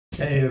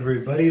Hey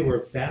everybody,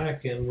 we're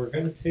back and we're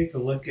going to take a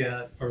look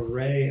at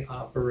array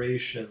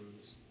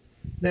operations.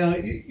 Now,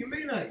 you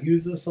may not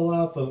use this a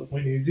lot, but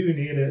when you do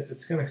need it,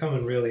 it's going to come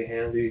in really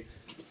handy.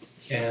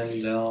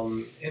 And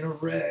an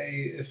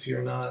array, if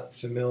you're not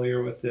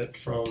familiar with it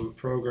from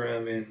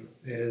programming,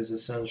 is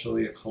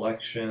essentially a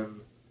collection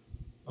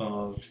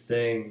of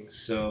things.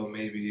 So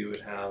maybe you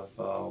would have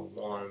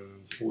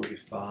 1,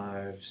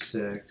 45,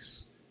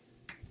 6,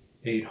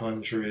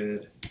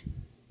 800.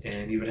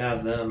 And you would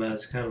have them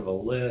as kind of a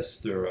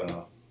list or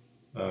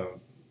a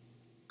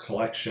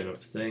collection of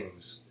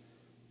things.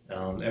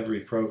 Every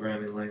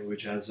programming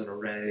language has an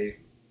array.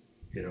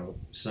 You know,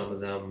 some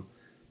of them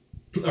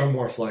are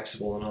more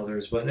flexible than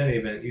others, but in any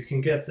event, you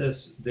can get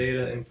this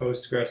data in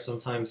Postgres.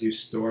 Sometimes you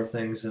store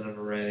things in an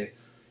array.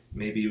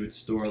 Maybe you would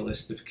store a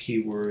list of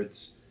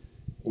keywords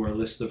or a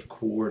list of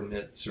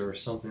coordinates or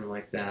something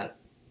like that.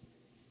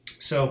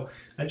 So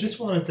I just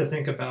wanted to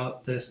think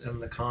about this in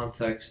the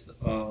context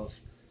of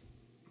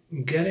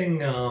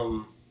getting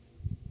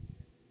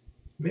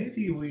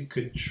maybe we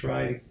could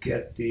try to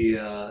get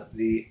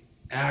the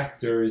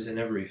actors in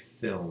every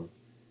film.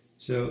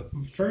 So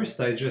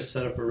first I just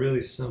set up a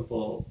really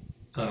simple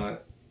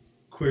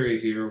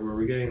query here where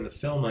we're getting the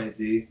film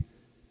ID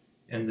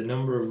and the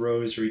number of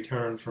rows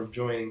returned from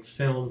joining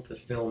film to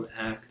film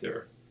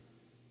actor,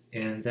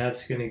 and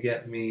that's going to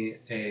get me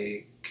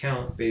a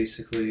count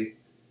basically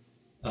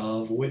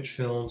of which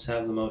films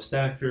have the most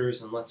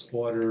actors, and let's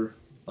order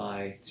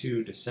by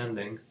 2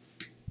 descending.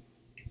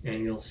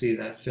 And you'll see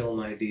that film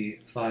ID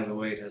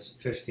 508 has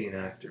 15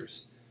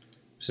 actors.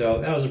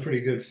 So that was a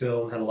pretty good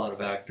film, had a lot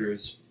of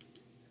actors.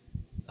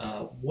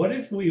 What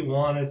if we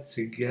wanted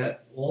to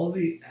get all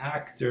the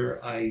actor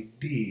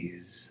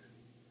IDs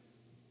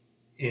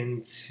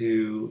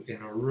into an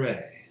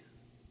array?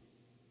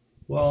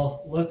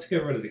 Well, let's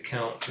get rid of the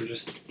count for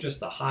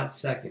just a hot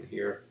second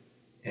here,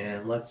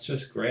 and let's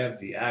just grab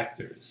the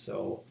actors.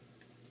 So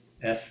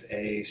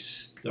FA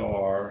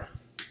star,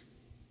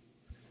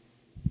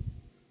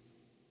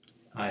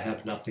 I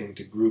have nothing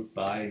to group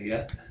by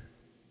yet.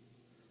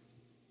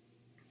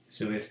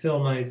 So we have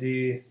film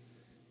ID,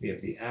 we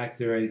have the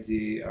actor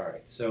ID. All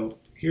right, so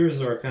here's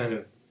our kind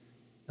of,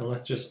 and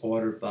let's just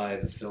order by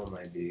the film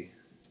ID.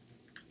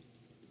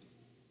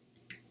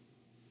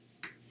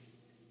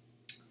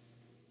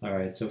 All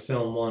right, so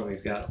film 1,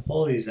 we've got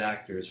all these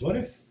actors. What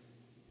if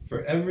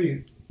for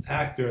every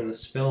actor in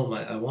this film,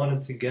 I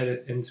wanted to get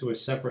it into a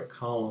separate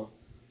column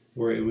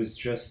where it was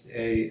just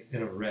an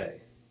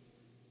array?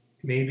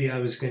 Maybe I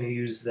was going to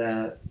use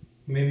that,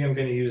 maybe I'm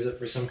going to use it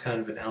for some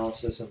kind of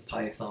analysis in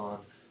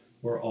Python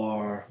or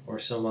R or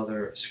some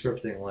other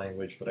scripting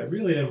language, but I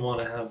really didn't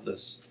want to have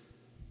this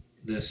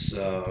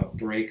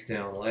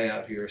breakdown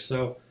layout here.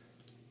 So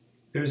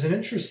there's an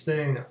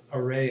interesting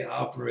array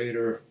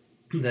operator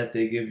that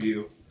they give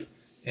you,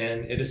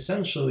 and it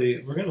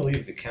essentially, we're going to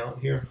leave the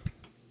count here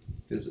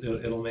because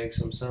it'll make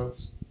some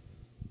sense.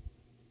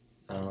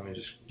 We're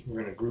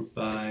going to group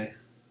by.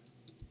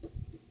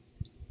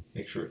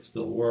 Make sure it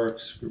still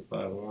works. Group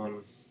by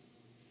 1.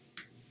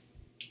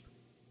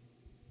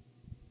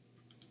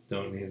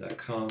 Don't need that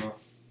comma.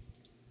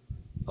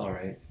 All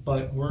right,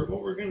 but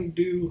what we're going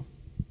to do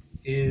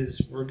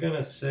is we're going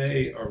to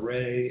say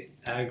array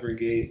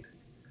aggregate,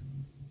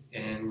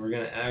 and we're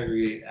going to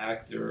aggregate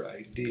actor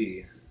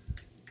ID.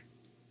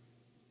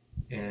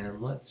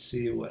 And let's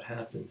see what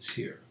happens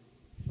here.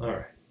 All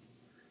right.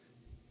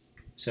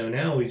 So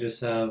now we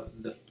just have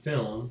the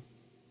film.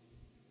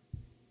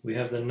 We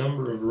have the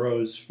number of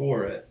rows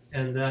for it,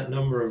 and that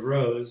number of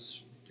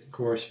rows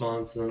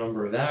corresponds to the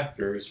number of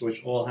actors,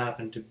 which all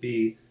happen to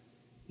be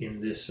in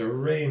this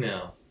array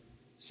now.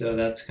 So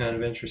that's kind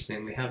of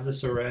interesting. We have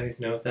this array.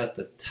 Note that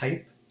the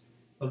type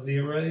of the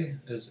array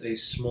is a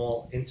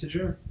small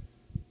integer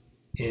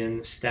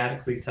in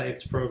statically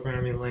typed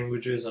programming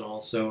languages, and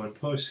also in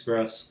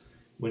Postgres.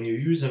 When you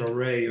use an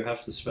array, you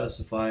have to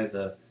specify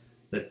the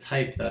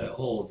type that it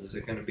holds. Is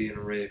it going to be an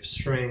array of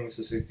strings?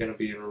 Is it going to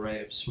be an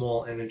array of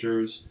small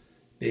integers,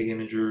 big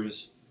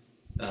integers,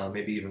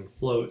 maybe even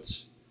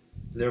floats?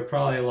 There are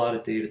probably a lot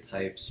of data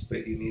types,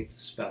 but you need to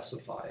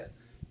specify it.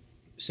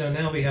 So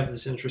now we have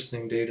this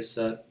interesting data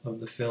set of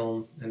the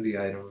film and the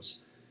items.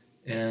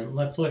 And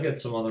let's look at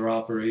some other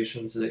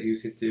operations that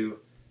you could do.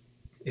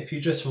 If you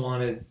just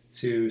wanted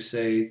to,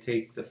 say,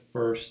 take the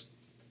first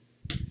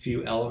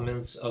few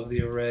elements of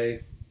the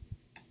array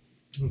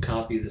and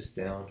copy this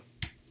down.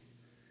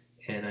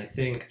 And I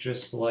think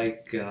just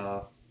like,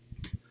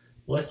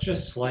 let's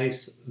just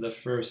slice the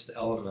first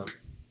element.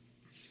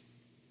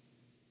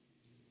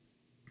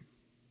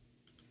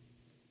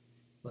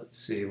 Let's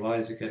see, why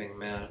is it getting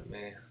mad at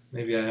me?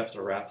 Maybe I have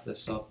to wrap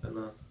this up in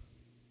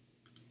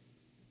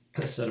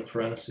a set of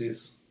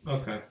parentheses.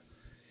 Okay.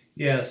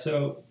 Yeah,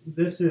 so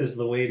this is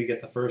the way to get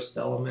the first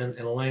element.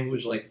 In a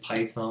language like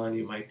Python,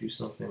 you might do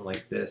something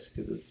like this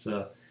because it's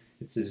a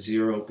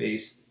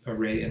zero-based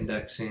array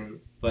indexing,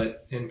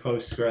 but in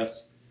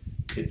Postgres,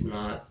 it's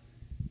not.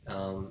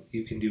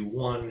 You can do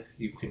 1,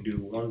 you can do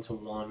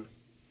 1-to-1.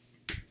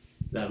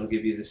 That'll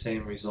give you the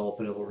same result,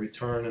 but it will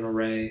return an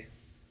array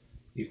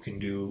You can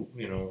do,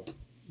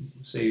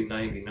 say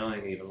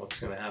 99 even. What's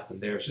going to happen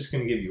there? It's just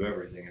going to give you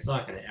everything. It's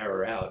not going to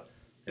error out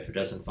if it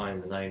doesn't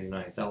find the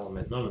 99th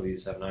element. None of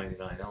these have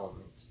 99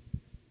 elements.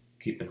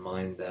 Keep in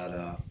mind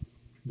that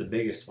the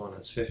biggest one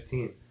has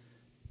 15.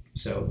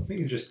 So we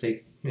can just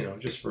take,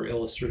 just for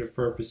illustrative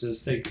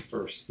purposes, take the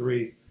first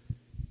three.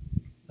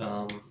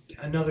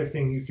 Another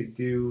thing you could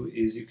do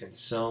is you can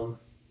sum.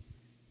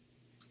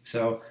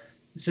 So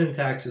the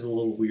syntax is a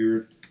little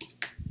weird.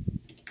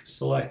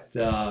 Select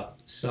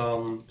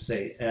sum,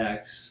 say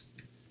x,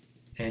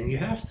 and you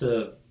have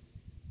to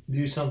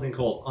do something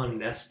called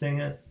unnesting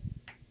it.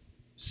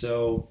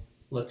 So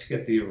let's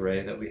get the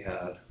array that we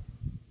had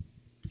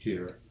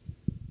here.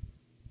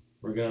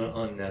 We're going to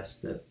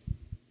unnest it,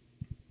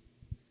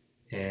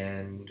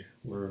 and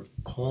we're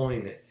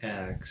calling it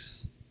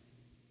x.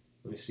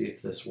 Let me see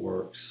if this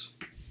works.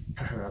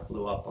 That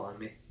blew up on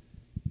me.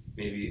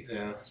 Maybe,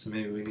 so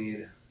maybe we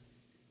need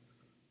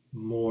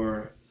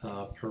more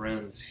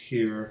parens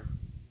here.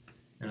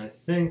 And I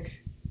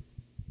think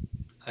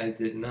I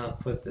did not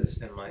put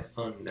this in my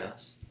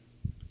unnest,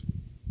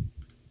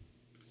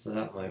 so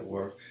that might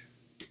work.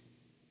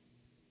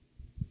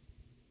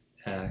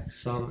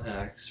 X, sum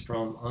x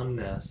from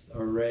unnest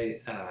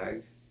array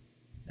ag,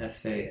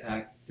 fa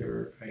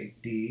actor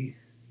id.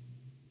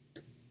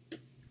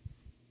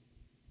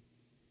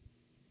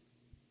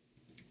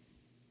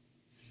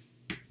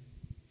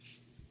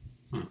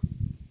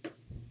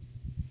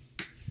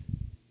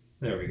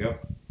 There we go.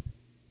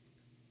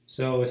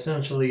 So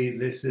essentially,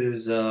 this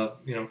is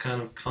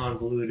kind of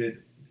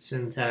convoluted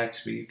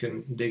syntax, but you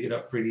can dig it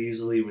up pretty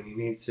easily when you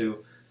need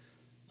to.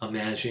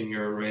 Imagine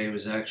your array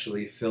was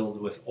actually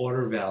filled with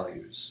order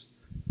values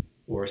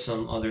or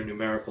some other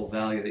numerical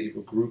value that you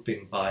were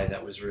grouping by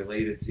that was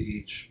related to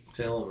each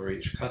film or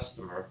each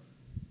customer.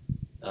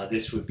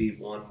 This would be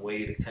one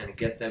way to kind of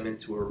get them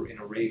into an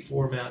array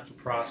format for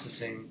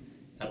processing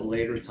at a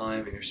later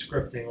time in your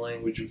scripting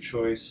language of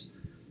choice,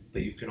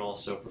 but you can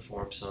also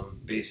perform some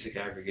basic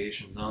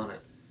aggregations on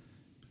it.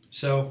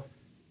 So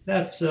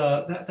that's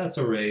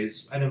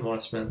arrays. I didn't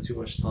want to spend too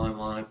much time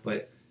on it,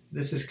 but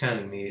this is kind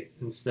of neat.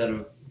 Instead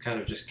of kind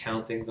of just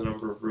counting the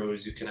number of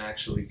rows, you can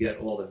actually get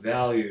all the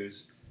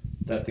values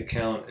that the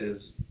count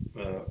is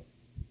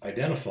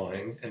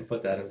identifying and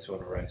put that into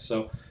an array.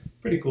 So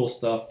pretty cool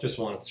stuff. Just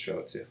wanted to show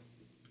it to you.